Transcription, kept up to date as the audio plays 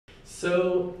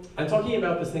So I'm talking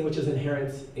about this thing which is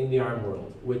inherent in the ARM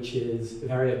world, which is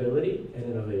variability and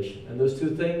innovation. And those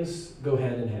two things go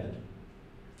hand in hand.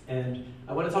 And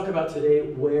I want to talk about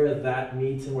today where that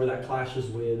meets and where that clashes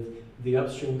with the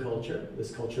upstream culture,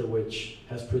 this culture which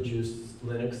has produced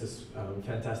Linux, this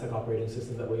fantastic operating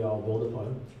system that we all build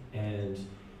upon, and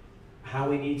how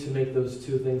we need to make those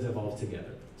two things evolve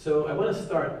together. So I want to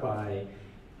start by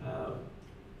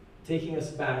taking us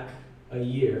back a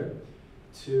year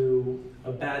to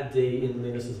a bad day in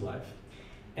Linus's life.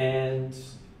 And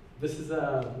this is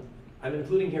I'm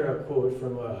including here a quote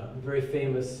from a very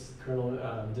famous kernel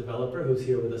developer who's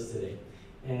here with us today.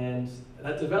 And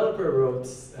that developer wrote,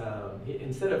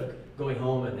 instead of going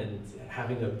home and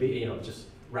having a beer, just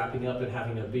wrapping up and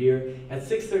having a beer, at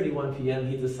 6:31 p.m.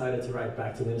 he decided to write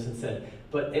back to Linus and said,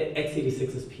 but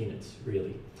x86 is peanuts,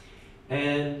 really.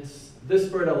 And this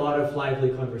spurred a lot of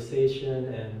lively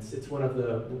conversation, and it's one of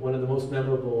the most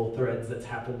memorable threads that's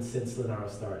happened since Linaro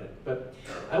started. But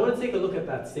I want to take a look at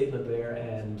that statement there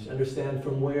and understand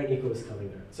from where Nico is coming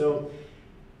there. So,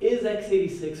 is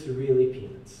x86 really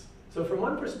peanuts? So from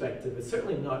one perspective, it's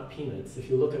certainly not peanuts if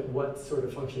you look at what sort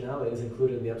of functionality is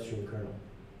included in the upstream kernel.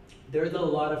 There's a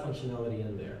lot of functionality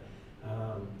in there.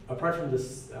 Apart from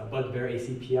this bugbear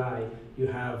ACPI, you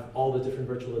have all the different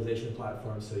virtualization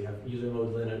platforms. So you have user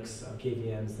mode Linux,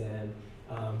 KVM, Zen,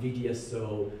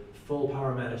 VDSO, full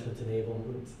power management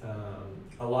enablement,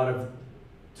 a lot of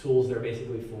tools that are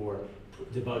basically for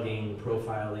debugging,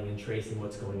 profiling, and tracing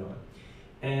what's going on.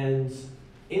 And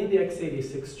in the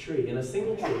x86 tree, in a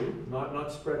single tree,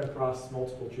 not spread across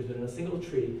multiple trees, but in a single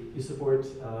tree, you support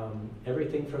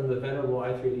everything from the venerable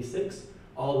i386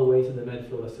 all the way to the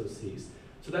Medfield SoCs.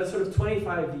 So that's sort of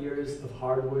 25 years of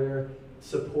hardware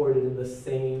supported in the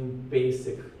same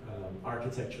basic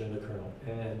architecture in the kernel.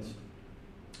 And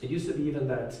it used to be even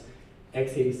that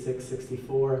x86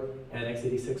 64 and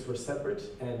x86 were separate,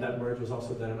 and that merge was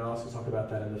also done, and I'll also talk about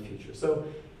that in the future. So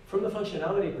from the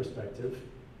functionality perspective,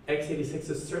 x86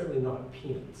 is certainly not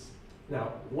peanuts.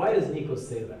 Now, why does Nico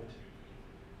say that?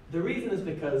 The reason is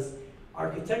because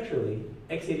architecturally,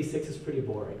 x86 is pretty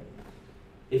boring.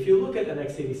 If you look at an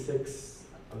x86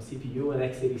 CPU and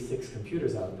x86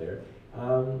 computers out there,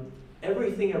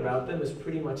 everything about them is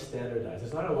pretty much standardized.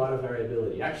 There's not a lot of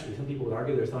variability. Actually, some people would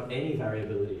argue there's not any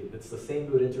variability. It's the same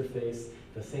boot interface,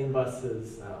 the same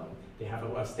buses. They have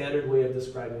a standard way of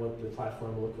describing what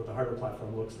the hardware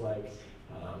platform looks like.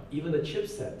 Even the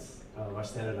chipsets are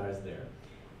standardized there.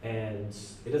 And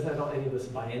it doesn't have any of this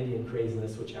bi-endian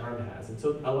craziness which ARM has. And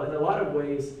so in a lot of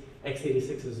ways,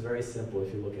 x86 is very simple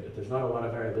if you look at it. There's not a lot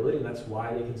of variability, and that's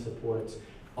why they can support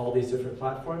all these different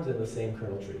platforms in the same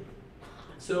kernel tree.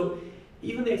 So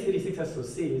even the x86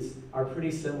 SoCs are pretty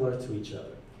similar to each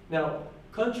other. Now,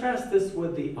 contrast this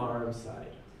with the ARM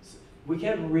side. So we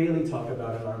can't really talk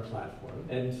about an ARM platform,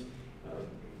 and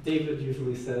David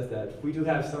usually says that we do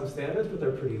have some standards, but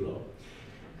they're pretty low.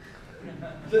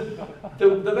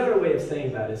 The better way of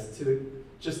saying that is to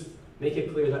just make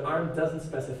it clear that ARM doesn't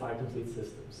specify complete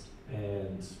systems.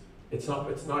 And it's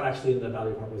not actually in the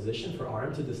value proposition for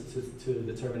ARM to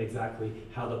determine exactly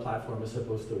how the platform is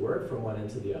supposed to work from one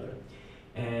end to the other.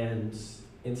 And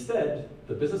instead,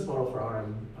 the business model for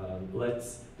ARM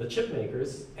lets the chip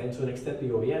makers, and to an extent the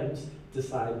OEMs,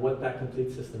 decide what that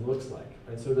complete system looks like.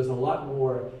 And so there's a lot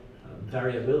more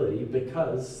variability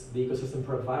because the ecosystem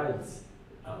provides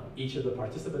each of the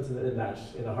participants in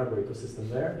the hardware ecosystem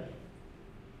there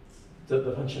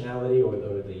the functionality or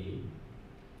the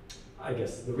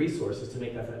resources to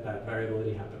make that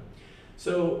variability happen.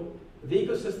 So the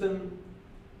ecosystem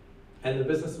and the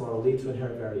business model lead to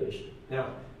inherent variation.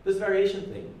 Now, this variation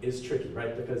thing is tricky,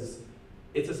 right? Because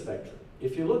it's a spectrum.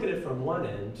 If you look at it from one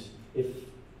end, if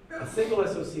a single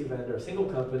SoC vendor, a single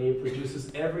company produces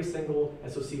every single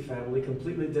SoC family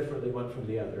completely differently one from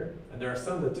the other, and there are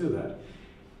some that do that,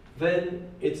 then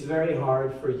it's very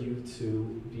hard for you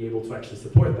to be able to actually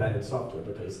support that in software,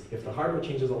 because if the hardware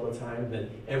changes all the time, then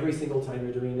every single time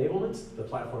you're doing enablements, the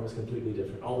platform is completely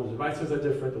different. All the devices are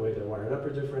different, the way they're wired up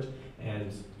are different,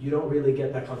 and you don't really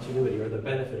get that continuity or the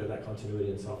benefit of that continuity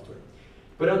in software.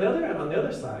 But on the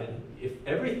other side, if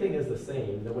everything is the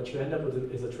same, then what you end up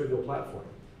with is a trivial platform.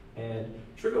 And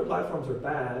trivial platforms are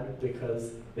bad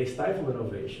because they stifle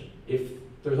innovation. If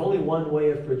there's only one way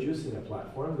of producing a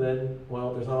platform, then,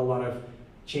 well, there's not a lot of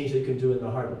change that you can do in the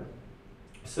hardware.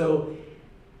 So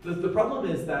the problem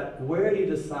is that where do you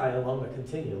decide along the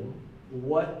continuum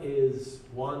what is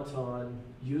wanton,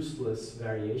 useless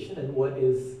variation and what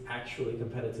is actually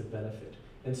competitive benefit?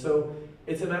 And so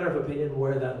it's a matter of opinion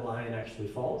where that line actually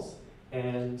falls.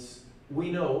 And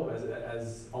we know,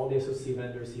 as all the SoC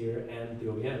vendors here and the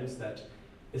OEMs, that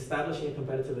establishing a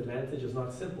competitive advantage is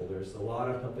not simple. There's a lot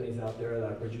of companies out there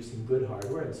that are producing good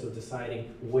hardware, and so deciding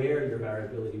where your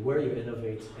variability, where you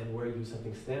innovate, and where you do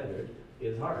something standard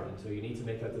is hard, and so you need to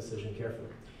make that decision carefully.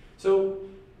 So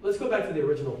let's go back to the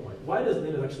original point. Why does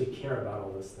Linus actually care about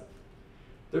all this stuff?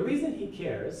 The reason he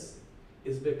cares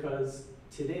is because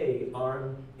today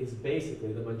ARM is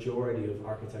basically the majority of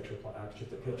architectural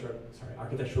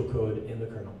code in the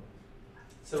kernel.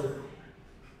 So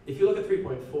if you look at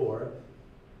 3.4,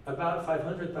 about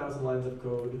 500,000 lines of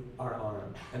code are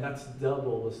ARM, and that's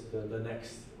double the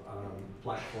next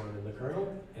platform in the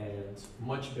kernel, and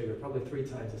much bigger, probably 3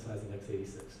 times the size of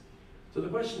x86. So the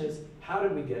question is, how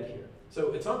did we get here?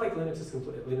 So it's not like Linus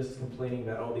is complaining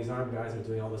that all these ARM guys are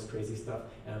doing all this crazy stuff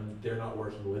and they're not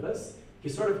working with us.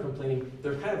 He's sort of complaining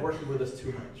they're kind of working with us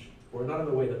too much, or not in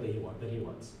the way that he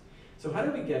wants. So how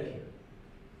did we get here?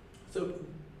 So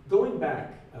going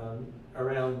back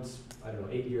around, I don't know,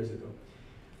 8 years ago.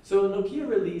 So Nokia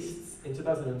released in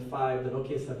 2005 the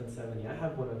Nokia 770. I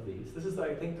have one of these. This is,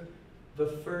 I think, the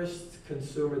first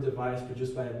consumer device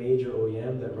produced by a major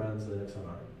OEM that runs Linux on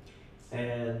ARM.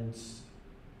 And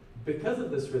because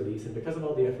of this release, and because of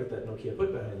all the effort that Nokia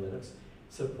put behind Linux,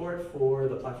 support for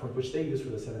the platform which they used for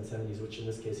the 770s, which in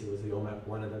this case it was the OMAP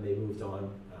 1, and then they moved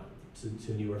on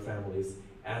to newer families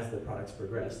as the products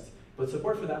progressed. But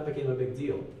support for that became a big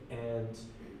deal. And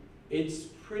it's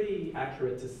pretty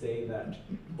accurate to say that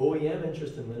OEM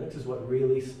interest in Linux is what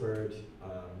really spurred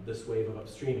this wave of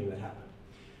upstreaming that happened.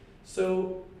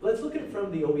 So let's look at it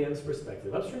from the OEM's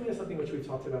perspective. Upstreaming is something which we've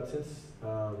talked about since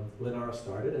Linaro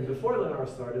started. And before Linaro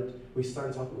started, we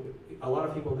started talking, a lot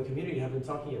of people in the community have been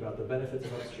talking about the benefits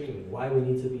of upstreaming, why we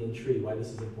need to be in tree, why this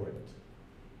is important.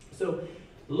 So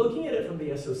looking at it from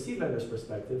the SoC vendor's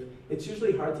perspective, it's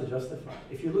usually hard to justify.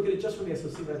 If you look at it just from the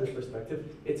SoC vendor's perspective,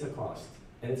 it's a cost.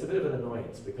 And it's a bit of an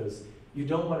annoyance because you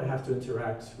don't want to have to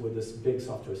interact with this big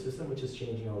software system which is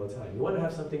changing all the time. You want to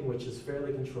have something which is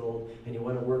fairly controlled, and you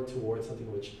want to work towards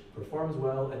something which performs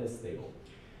well and is stable.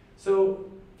 So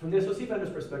from the SoC vendor's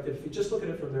perspective, if you just look at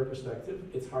it from their perspective,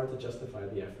 it's hard to justify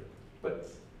the effort. But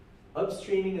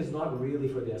upstreaming is not really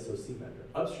for the SoC vendor.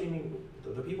 Upstreaming,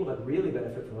 the people that really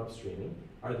benefit from upstreaming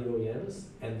are the OEMs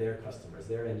and their customers,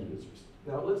 their end users.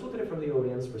 Now let's look at it from the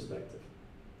OEM's perspective.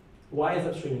 Why is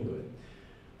upstreaming good?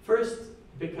 First,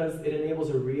 because it enables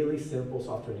a really simple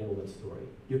software enablement story.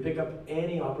 You pick up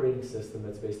any operating system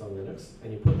that's based on Linux,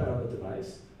 and you put that on the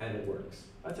device, and it works.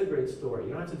 That's a great story. You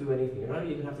don't have to do anything. You don't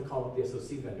even have to call up the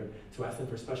SoC vendor to ask them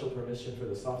for special permission for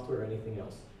the software or anything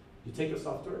else. You take the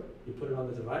software, you put it on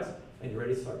the device, and you're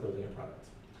ready to start building a product.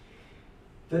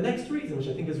 The next reason, which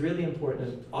I think is really important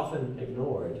and often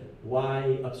ignored,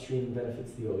 why upstream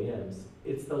benefits the OEMs,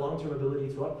 it's the long-term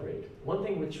ability to upgrade. One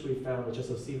thing which we found, which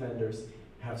SoC vendors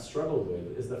have struggled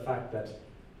with, is the fact that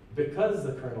because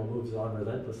the kernel moves on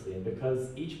relentlessly, and because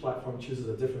each platform chooses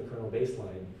a different kernel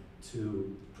baseline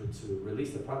to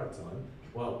release the products on,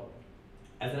 well,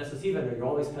 as an SoC vendor, you're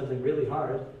always pedaling really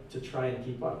hard to try and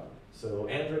keep up. So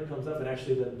Android comes up, and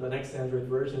actually the next Android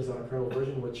version is on a kernel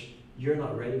version which you're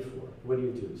not ready for. What do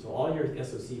you do? So all your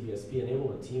SoC BSP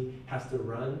enablement team has to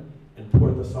run and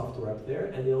port the software up there,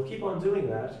 and they'll keep on doing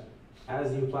that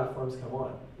as new platforms come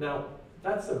on. Now,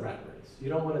 that's a rat race. You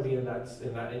don't want to be in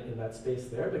that space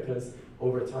there, because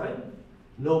over time,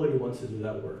 nobody wants to do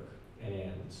that work.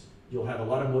 And you'll have a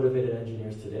lot of motivated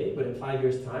engineers today, but in 5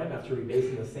 years' time, after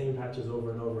rebasing the same patches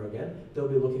over and over again, they'll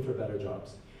be looking for better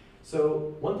jobs.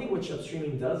 So one thing which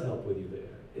upstreaming does help with you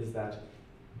there is that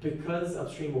because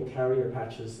upstream will carry your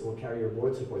patches or carry your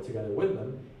board support together with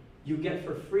them, you get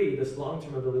for free this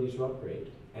long-term ability to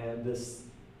upgrade. And this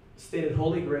stated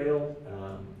holy grail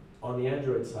on the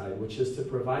Android side, which is to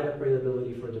provide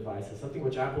upgradability for devices, something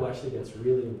which Apple actually gets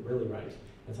really, really right,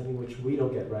 and something which we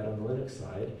don't get right on the Linux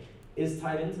side, is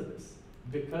tied into this.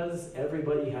 Because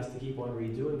everybody has to keep on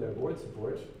redoing their board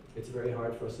support, it's very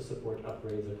hard for us to support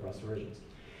upgrades across versions.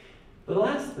 The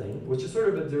last thing, which is sort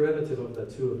of a derivative of the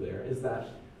two of there, is that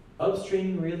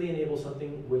upstreaming really enables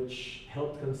something which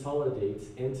helped consolidate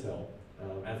Intel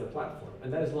as a platform,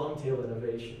 and that is long-tail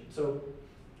innovation. So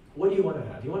what do you want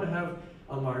to have? You want to have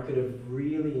a market of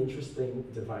really interesting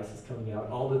devices coming out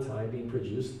all the time, being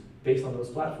produced based on those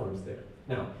platforms there.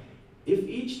 Now, if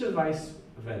each device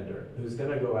vendor who's going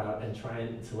to go out and try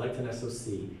and select an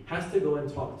SoC has to go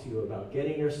and talk to you about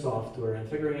getting your software and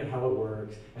figuring out how it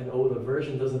works, and oh, the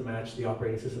version doesn't match the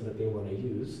operating system that they want to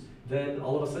use, then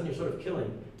all of a sudden you're sort of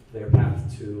killing their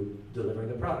path to delivering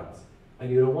the product. And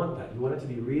you don't want that. You want it to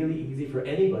be really easy for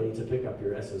anybody to pick up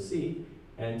your SoC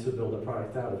and to build a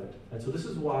product out of it. And so this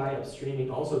is why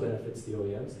upstreaming also benefits the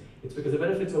OEMs. It's because it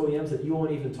benefits OEMs that you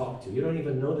won't even talk to. You don't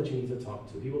even know that you need to talk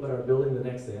to. People that are building the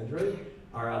next Android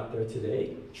are out there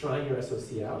today trying your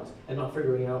SoC out and not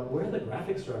figuring out where are the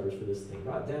graphics drivers for this thing.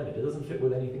 God damn it, it doesn't fit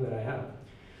with anything that I have.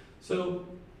 So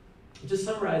just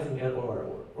summarizing it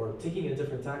or taking a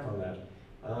different tack on that,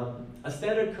 a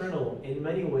standard kernel in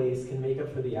many ways can make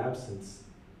up for the absence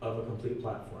of a complete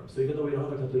platform. So even though we don't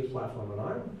have a complete platform on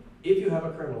ARM, if you have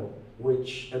a kernel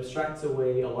which abstracts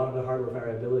away a lot of the hardware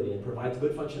variability and provides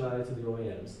good functionality to the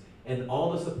OEMs, and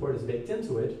all the support is baked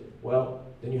into it, well,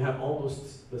 then you have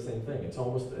almost the same thing. It's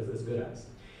almost as good as.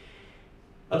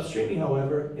 Upstreaming,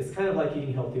 however, is kind of like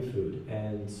eating healthy food.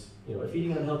 And if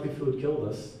eating unhealthy food killed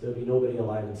us, there'd be nobody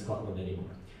alive in Scotland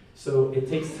anymore. So it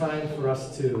takes time for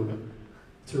us to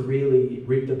really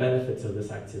reap the benefits of this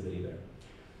activity there.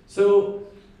 So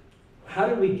how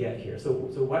did we get here?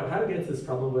 How did we get into this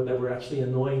problem that we're actually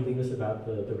annoying Linus about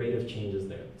the rate of changes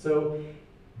there? So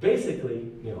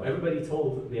basically, everybody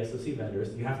told the SoC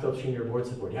vendors, you have to upstream your board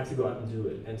support. You have to go out and do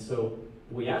it. And so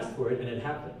we asked for it, and it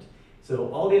happened. So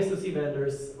all the SoC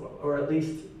vendors, or at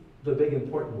least the big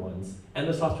important ones, and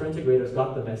the software integrators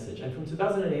got the message. And from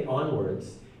 2008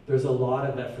 onwards, there's a lot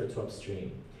of effort to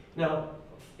upstream. Now,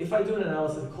 if I do an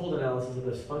analysis, a cold analysis of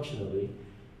this functionally,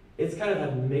 it's kind of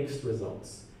had mixed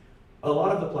results. A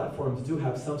lot of the platforms do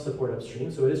have some support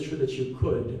upstream, so it is true that you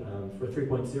could, for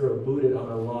 3.0, boot it on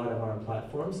a lot of ARM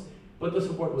platforms, but the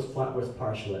support was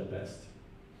partial at best.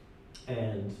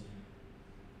 And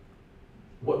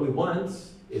what we want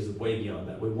is way beyond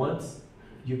that. We want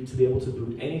you to be able to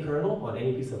boot any kernel on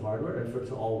any piece of hardware and for it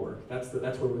to all work. That's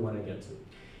where we want to get to.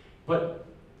 But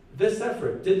this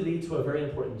effort did lead to a very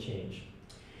important change.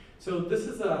 So this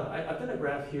is I've done a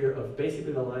graph here of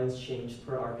basically the lines changed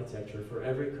per architecture for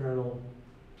every kernel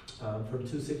from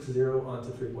 2.6.0 on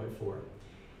to 3.4.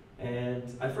 And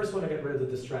I first want to get rid of the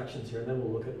distractions here, and then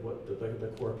we'll look at what the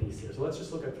core piece here. So let's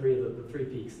just look at the three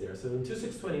peaks there. So in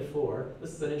 2.6.24,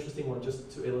 this is an interesting one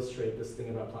just to illustrate this thing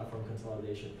about platform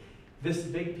consolidation. This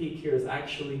big peak here is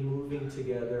actually moving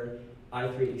together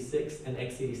i386 and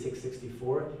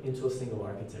x86-64 into a single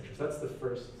architecture. So that's this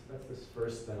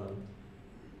first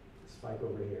spike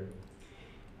over here.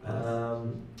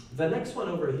 The next one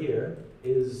over here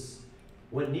is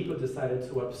when Nico decided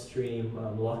to upstream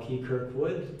Lockheed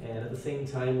Kirkwood, and at the same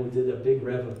time we did a big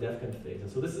rev of def configs.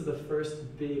 And so this is the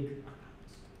first big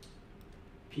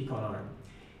peak on ARM.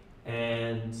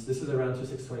 And this is around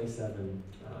 2.6.27 time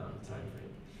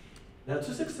frame. Now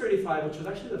 2.6.35, which was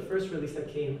actually the first release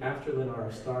that came after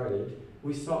Linaro started,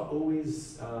 we saw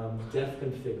always def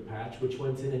config patch, which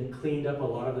went in and cleaned up a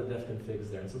lot of the def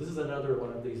configs there. And so this is another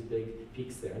one of these big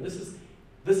peaks there. And this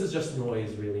is just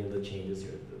noise really in the changes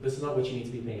here. This is not what you need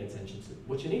to be paying attention to.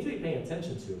 What you need to be paying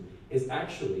attention to is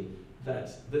actually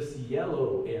that this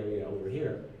yellow area over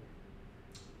here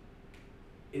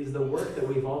is the work that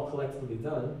we've all collectively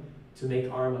done to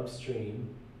make ARM upstream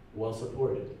well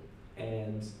supported.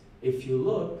 And if you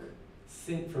look,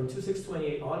 from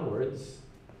 2.6.28 onwards,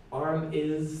 ARM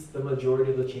is the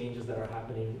majority of the changes that are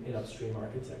happening in upstream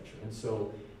architecture. And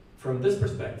so from this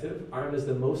perspective, ARM is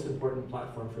the most important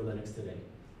platform for Linux today.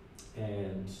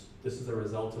 And this is a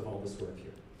result of all this work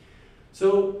here.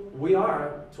 So we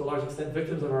are, to a large extent,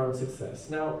 victims of our own success.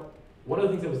 Now, one of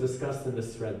the things that was discussed in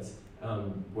this thread,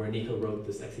 where Nico wrote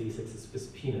this x86 is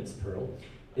peanuts Perl,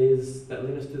 is that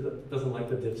Linus doesn't like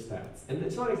the diff stats. And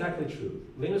it's not exactly true.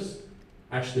 Linus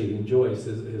actually enjoys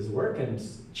his work, and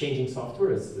changing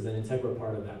software is an integral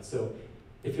part of that. So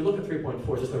if you look at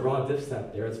 3.4, just a raw diff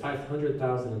stat there, it's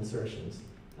 500,000 insertions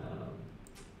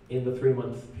in the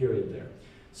 3-month period there.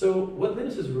 So what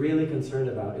Linus is really concerned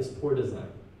about is poor design.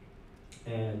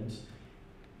 And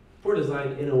poor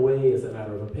design, in a way, is a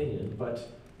matter of opinion, but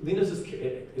Linus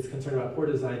is concerned about poor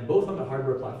design both on the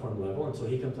hardware platform level, and so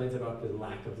he complains about the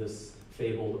lack of this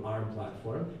fabled ARM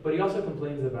platform, but he also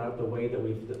complains about the way that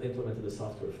we've implemented the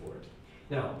software for it.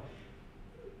 Now,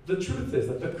 the truth is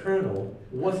that the kernel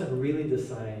wasn't really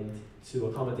designed to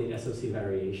accommodate SoC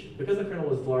variation. Because the kernel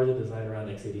was largely designed around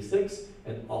x86,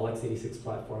 and all x86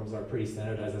 platforms are pretty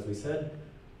standardized, as we said,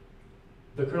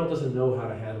 the kernel doesn't know how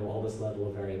to handle all this level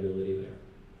of variability there.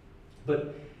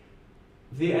 But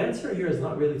the answer here is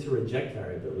not really to reject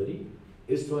variability,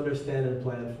 is to understand and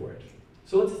plan for it.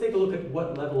 So let's take a look at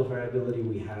what level of variability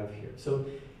we have here. So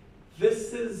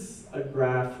this is a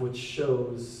graph which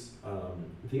shows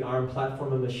the ARM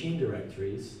platform and machine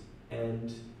directories,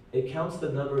 and it counts the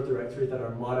number of directories that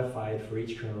are modified for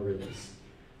each kernel release.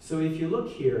 So if you look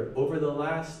here, over the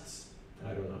last,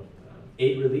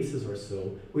 8 releases or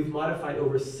so, we've modified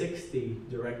over 60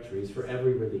 directories for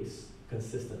every release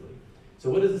consistently. So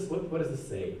what does this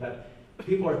say? That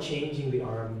people are changing the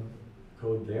ARM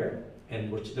code there,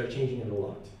 and they're changing it a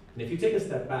lot. And if you take a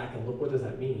step back and look, what does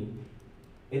that mean?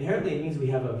 Inherently, it means we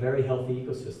have a very healthy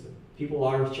ecosystem. People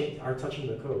are touching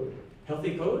the code.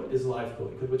 Healthy code is live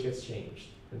code which gets changed.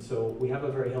 And so we have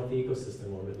a very healthy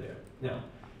ecosystem over there. Now,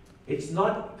 it's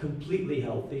not completely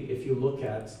healthy if you look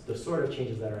at the sort of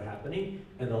changes that are happening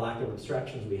and the lack of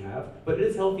abstractions we have, but it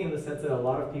is healthy in the sense that a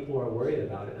lot of people are worried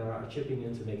about it and are chipping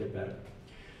in to make it better.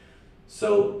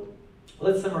 So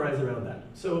let's summarize around that.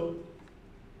 So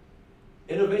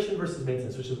innovation versus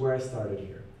maintenance, which is where I started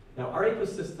here. Now our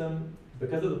ecosystem,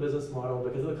 because of the business model,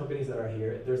 because of the companies that are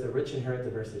here, there's a rich inherent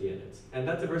diversity in it. And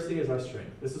that diversity is our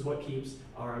strength. This is what keeps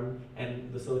ARM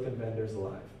and the silicon vendors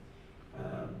alive.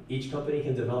 Each company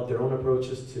can develop their own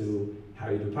approaches to how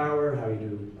you do power, how you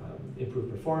do improve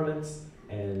performance,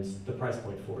 and the price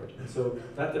point for it. And so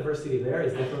that diversity there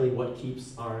is definitely what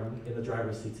keeps ARM in the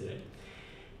driver's seat today.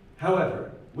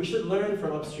 However, we should learn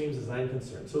from upstream's design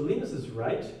concerns. So Linus is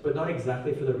right, but not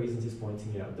exactly for the reasons he's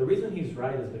pointing out. The reason he's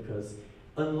right is because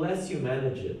unless you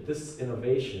manage it, this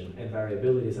innovation and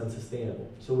variability is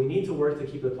unsustainable. So we need to work to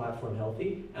keep the platform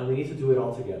healthy, and we need to do it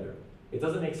all together. It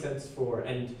doesn't make sense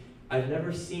and I've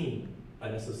never seen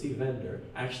an SoC vendor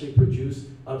actually produce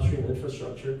upstream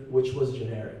infrastructure which was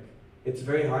generic. It's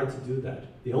very hard to do that.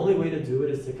 The only way to do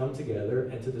it is to come together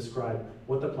and to describe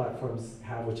what the platforms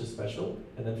have which is special,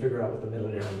 and then figure out what the middle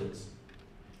ground is.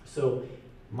 So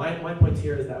my point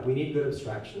here is that we need good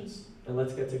abstractions, and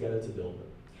let's get together to build them.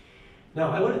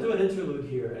 Now, I want to do an interlude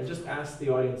here and just ask the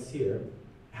audience here,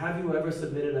 have you ever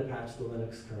submitted a patch to the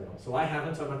Linux kernel? So I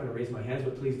haven't, so I'm not going to raise my hand,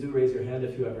 but please do raise your hand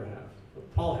if you ever have.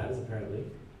 Paul has, apparently.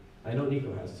 I know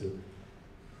Nico has too.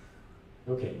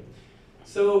 Okay,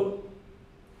 so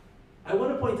I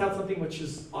want to point out something which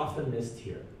is often missed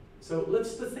here. So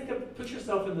let's put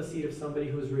yourself in the seat of somebody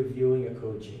who's reviewing a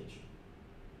code change.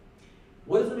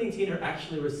 What does the maintainer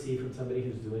actually receive from somebody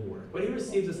who's doing work? What he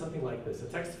receives is something like this, a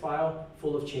text file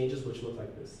full of changes which look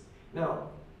like this. Now,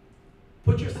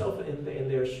 put yourself in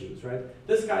their shoes, right?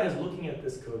 This guy is looking at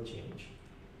this code change.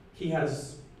 He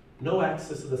has no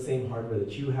access to the same hardware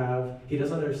that you have. He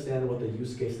doesn't understand what the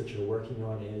use case that you're working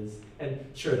on is. And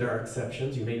sure, there are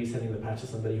exceptions. You may be sending the patch to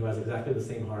somebody who has exactly the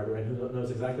same hardware and who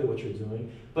knows exactly what you're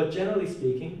doing. But generally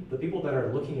speaking, the people that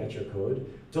are looking at your code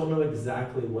don't know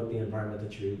exactly what the environment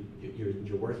that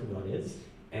you're working on is,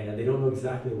 and they don't know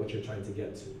exactly what you're trying to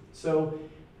get to. So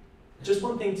just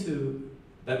one thing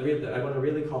that I want to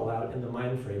really call out in the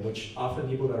mind frame, which often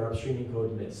people that are upstreaming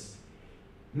code miss.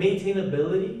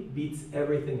 Maintainability beats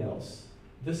everything else.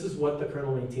 This is what the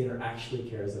kernel maintainer actually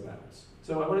cares about.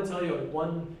 So I want to tell you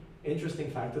one interesting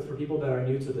fact that for people that are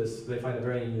new to this, they find it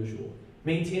very unusual.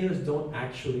 Maintainers don't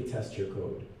actually test your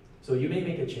code. So you may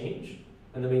make a change,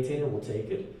 and the maintainer will take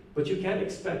it, but you can't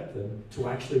expect them to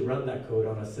actually run that code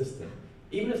on a system.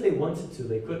 Even if they wanted to,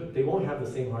 they couldn't. They won't have the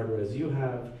same hardware as you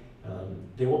have.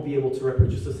 They won't be able to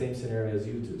reproduce the same scenario as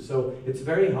you do. So it's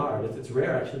very hard. It's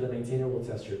rare, actually, the maintainer will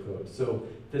test your code. So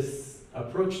this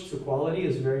approach to quality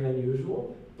is very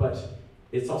unusual, but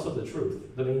it's also the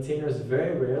truth. The maintainers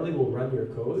very rarely will run your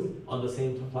code on the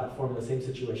same platform, in the same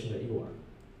situation that you are.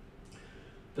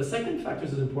 The second factor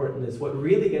that is important is what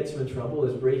really gets you in trouble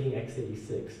is breaking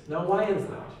x86. Now, why is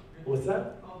that? What's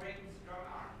that?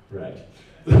 Right.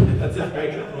 That's a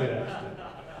very good point, actually.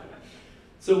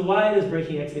 So why does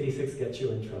breaking x86 get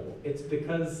you in trouble? It's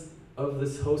because of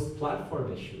this host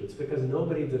platform issue. It's because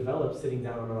nobody develops sitting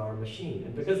down on our machine.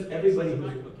 And because everybody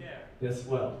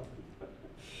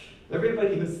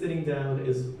everybody who's sitting down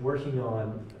is working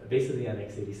on basically an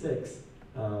x86.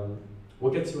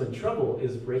 What gets you in trouble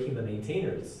is breaking the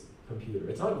maintainer's computer.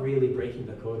 It's not really breaking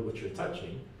the code which you're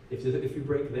touching. If you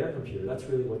break their computer, that's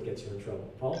really what gets you in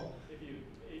trouble. Paul? If you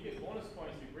get bonus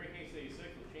points, you break x86,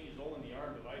 will change all in the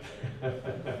ARM device.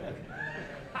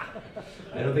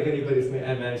 I don't think anybody's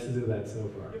managed to do that so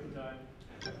far. Give them time.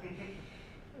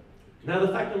 Now the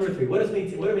fact number 3, what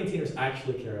do maintainers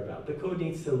actually care about? The code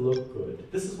needs to look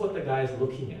good. This is what the guy is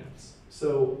looking at.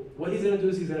 So what he's going to do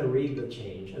is he's going to read the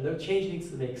change, and the change needs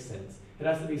to make sense. It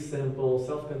has to be simple,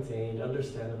 self-contained,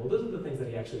 understandable. Those are the things that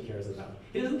he actually cares about.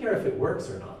 He doesn't care if it works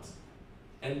or not.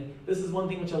 And this is one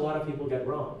thing which a lot of people get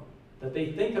wrong, that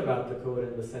they think about the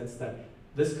code in the sense that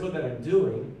this code that I'm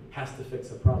doing has to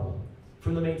fix a problem.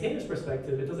 From the maintainer's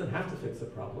perspective, it doesn't have to fix a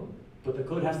problem, but the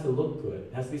code has to look good.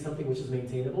 It has to be something which is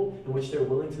maintainable and which they're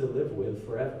willing to live with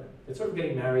forever. It's sort of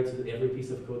getting married to every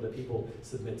piece of code that people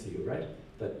submit to you, right?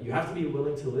 That you have to be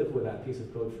willing to live with that piece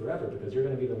of code forever because you're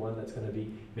going to be the one that's going to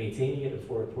be maintaining it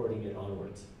before reporting it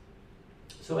onwards.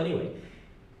 So anyway,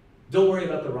 Don't worry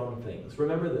about the wrong things.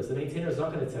 Remember this, the maintainer is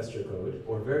not going to test your code,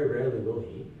 or very rarely will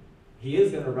he. He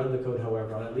is going to run the code,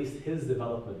 however, on at least his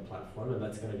development platform, and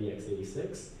that's going to be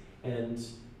x86. And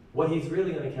what he's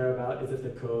really going to care about is if the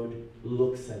code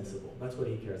looks sensible. That's what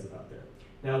he cares about there.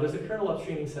 Now, there's a kernel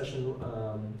upstreaming session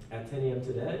at 10 a.m.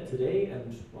 today,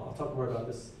 and well, I'll talk more about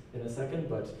this in a second,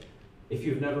 but if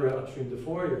you've never upstreamed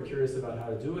before, you're curious about how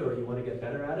to do it, or you want to get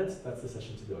better at it, that's the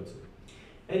session to go to.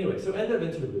 Anyway, so end of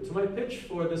interlude. So my pitch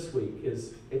for this week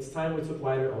is it's time we took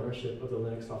wider ownership of the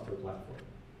Linux software platform.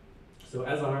 So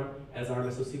as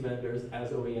ARM SoC vendors,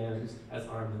 as OEMs, as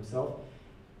ARM himself,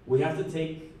 we have to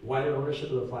take wider ownership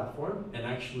of the platform and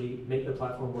actually make the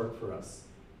platform work for us.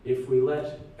 If we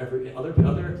let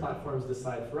other platforms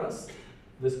decide for us,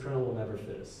 this kernel will never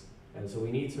fit us. And so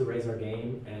we need to raise our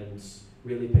game and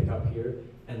really pick up here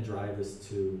and drive this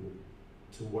to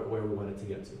where we want it to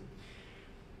get to.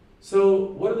 So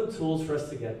what are the tools for us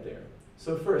to get there?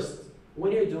 So first,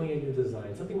 when you're doing a new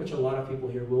design, something which a lot of people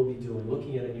here will be doing,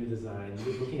 looking at a new design,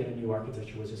 looking at a new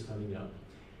architecture which is coming up,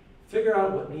 figure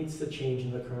out what needs to change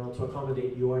in the kernel to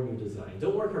accommodate your new design.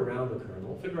 Don't work around the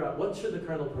kernel. Figure out what should the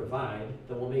kernel provide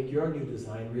that will make your new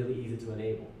design really easy to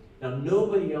enable. Now,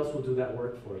 nobody else will do that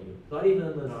work for you, not even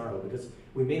in Linaro, because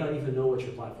we may not even know what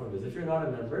your platform is. If you're not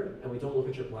a member and we don't look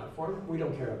at your platform, we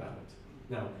don't care about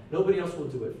it. Now, nobody else will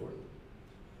do it for you.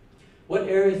 What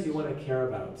areas do you want to care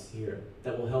about here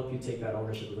that will help you take that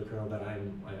ownership of the kernel that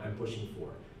I'm pushing for?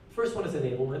 First one is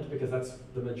enablement, because that's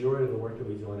the majority of the work that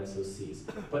we do on SoCs.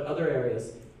 But other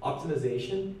areas,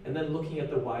 optimization, and then looking at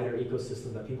the wider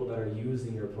ecosystem that people that are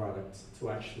using your product to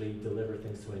actually deliver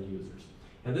things to end users.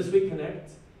 And this week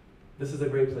Connect, this is a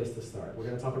great place to start. We're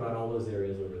going to talk about all those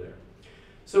areas over there.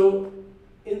 So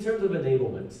in terms of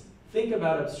enablement, think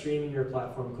about upstreaming your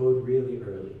platform code really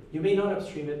early. You may not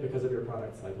upstream it because of your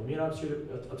product cycle. You may not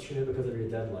upstream it because of your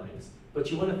deadlines. But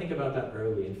you want to think about that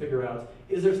early and figure out,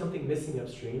 is there something missing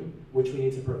upstream which we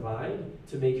need to provide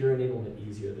to make your enablement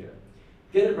easier there?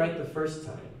 Get it right the first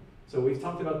time. So we've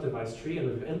talked about device tree and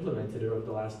we've implemented it over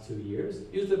the last 2 years.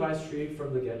 Use device tree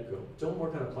from the get-go. Don't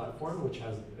work on a platform which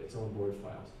has its own board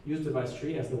files. Use device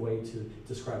tree as the way to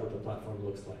describe what the platform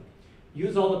looks like.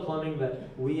 Use all the plumbing that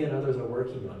we and others are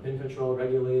working on. Pin control,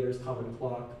 regulators, common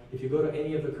clock. If you go to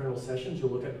any of the kernel sessions,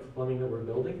 you'll look at the plumbing that we're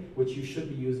building, which you should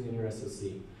be using in your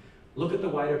SoC. Look at the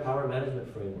wider power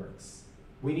management frameworks.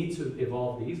 We need to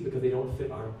evolve these because they don't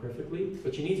fit ARM perfectly,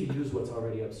 but you need to use what's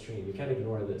already upstream. You can't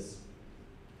ignore this.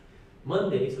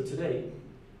 Monday, so today,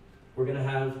 we're going to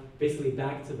have basically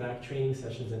back-to-back training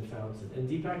sessions in Fountain. And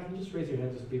Deepak, can you just raise your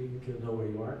hand so people can know where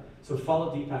you are? So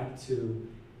follow Deepak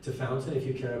to Fountain if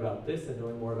you care about this and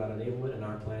knowing more about enablement and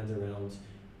our plans around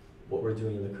what we're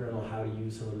doing in the kernel, how to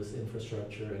use some of this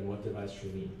infrastructure, and what device tree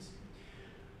means.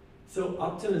 So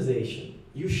optimization.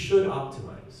 You should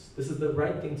optimize. This is the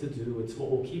right thing to do. It's what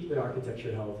will keep the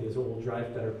architecture healthy. It's what will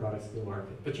drive better products to the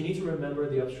market. But you need to remember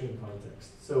the upstream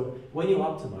context. So when you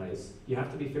optimize, you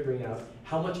have to be figuring out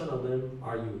how much on a limb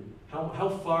are you?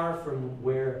 How far from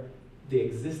where the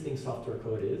existing software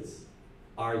code is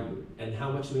are you? And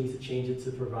how much do we need to change it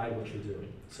to provide what you're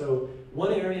doing? So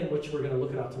one area in which we're going to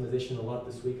look at optimization a lot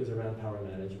this week is around power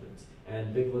management.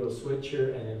 And big little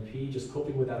switcher and MP, just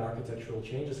coping with that architectural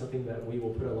change is something that we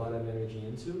will put a lot of energy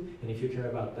into. And if you care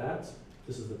about that,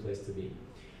 this is the place to be.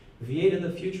 V8 and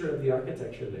the future of the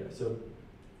architecture there. So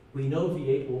we know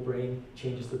V8 will bring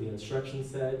changes to the instruction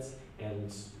sets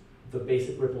and the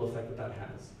basic ripple effect that that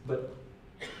has. But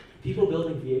people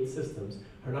building V8 systems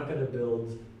are not going to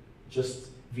build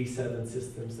just V7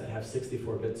 systems that have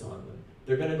 64 bits on them.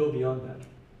 They're going to go beyond that,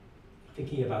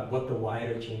 thinking about what the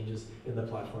wider changes in the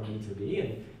platform need to be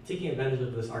and taking advantage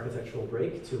of this architectural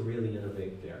break to really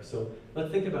innovate there. So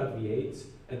let's think about V8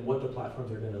 and what the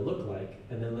platforms are going to look like,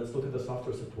 and then let's look at the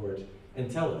software support and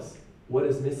tell us what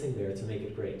is missing there to make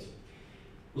it great.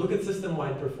 Look at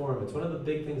system-wide performance. One of the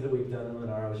big things that we've done in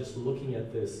Linaro was just looking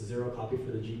at this zero copy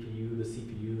for the GPU, the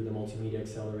CPU, the multimedia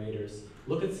accelerators.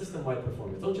 Look at system-wide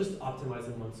performance. Don't just optimize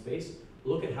in one space.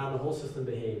 Look at how the whole system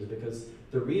behaves, because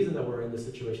the reason that we're in this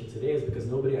situation today is because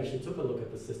nobody actually took a look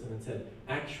at the system and said,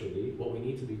 actually, what we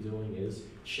need to be doing is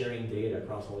sharing data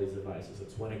across all these devices.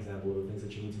 That's one example of the things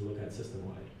that you need to look at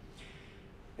system-wide.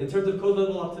 In terms of code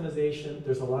level optimization,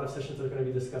 there's a lot of sessions that are going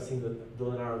to be discussing the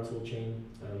Linaro toolchain,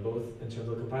 both in terms of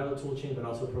the compiler toolchain, but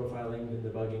also profiling and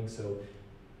debugging. So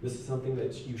this is something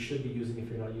that you should be using if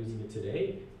you're not using it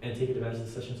today, and take advantage of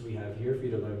the sessions we have here for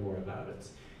you to learn more about it.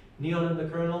 Neon in the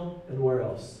kernel, and where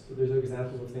else? So there's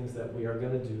examples of things that we are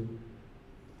going to do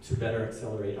to better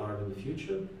accelerate ARM in the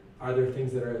future. Are there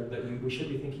things that we should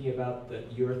be thinking about,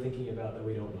 that you're thinking about, that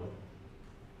we don't know?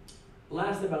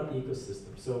 Last, about the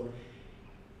ecosystem. So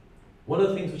One of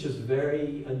the things which is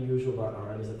very unusual about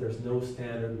ARM is that there's no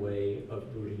standard way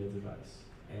of booting a device.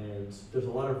 And there's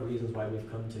a lot of reasons why we've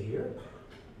come to here,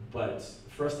 but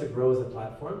for us to grow as a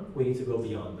platform, we need to go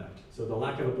beyond that. So the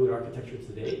lack of a boot architecture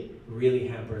today really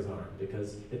hampers ARM,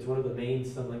 because it's one of the main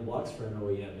stumbling blocks for an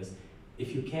OEM is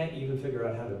if you can't even figure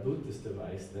out how to boot this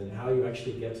device, then how you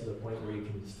actually get to the point where you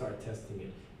can start testing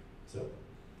it. So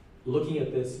looking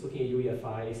at this, looking at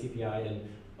UEFI, ACPI, and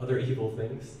other evil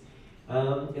things,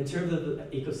 in terms of the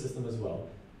ecosystem as well,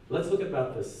 let's look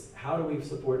about this. How do we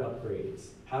support upgrades?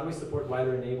 How do we support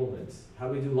wider enablement? How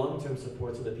do we do long-term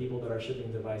support so that people that are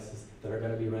shipping devices that are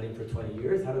going to be running for 20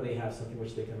 years, how do they have something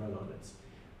which they can run on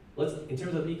it? In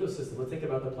terms of ecosystem, let's think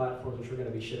about the platforms which we're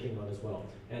going to be shipping on as well.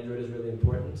 Android is really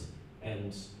important,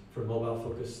 and for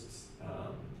mobile-focused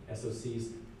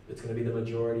SoCs, it's going to be the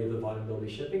majority of the volume they'll be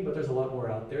shipping, but there's a lot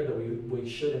more out there that we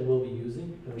should and will be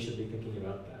using, and we should be thinking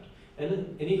about that.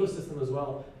 And in ecosystem as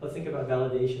well, let's think about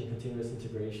validation and continuous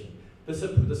integration.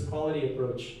 This quality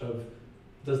approach of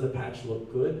does the patch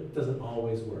look good doesn't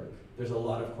always work. There's a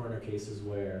lot of corner cases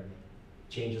where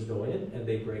changes go in and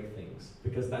they break things,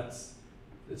 because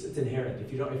it's inherent.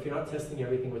 If you're not testing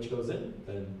everything which goes in,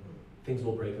 then things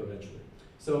will break eventually.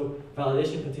 So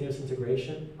validation, continuous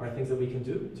integration are things that we can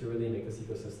do to really make this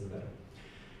ecosystem better.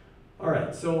 All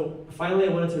right, so finally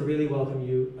I wanted to really welcome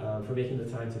you for making the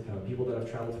time to come. People that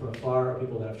have traveled from afar, or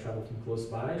people that have traveled from close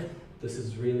by. This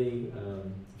is really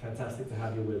fantastic to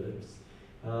have you with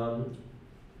us.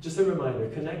 Just a reminder,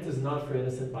 Connect is not for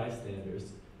innocent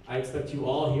bystanders. I expect you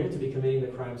all here to be committing the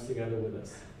crimes together with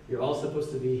us. You're all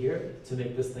supposed to be here to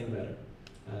make this thing better.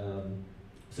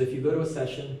 So if you go to a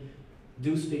session,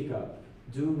 do speak up.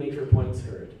 Do make your points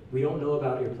heard. We don't know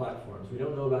about your platforms. We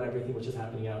don't know about everything which is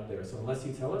happening out there. So unless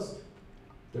you tell us,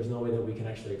 there's no way that we can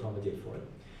actually accommodate for it.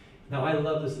 Now, I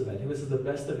love this event. I think this is the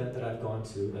best event that I've gone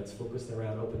to that's focused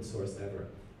around open source ever.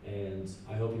 And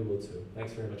I hope you will too.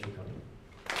 Thanks very much for coming.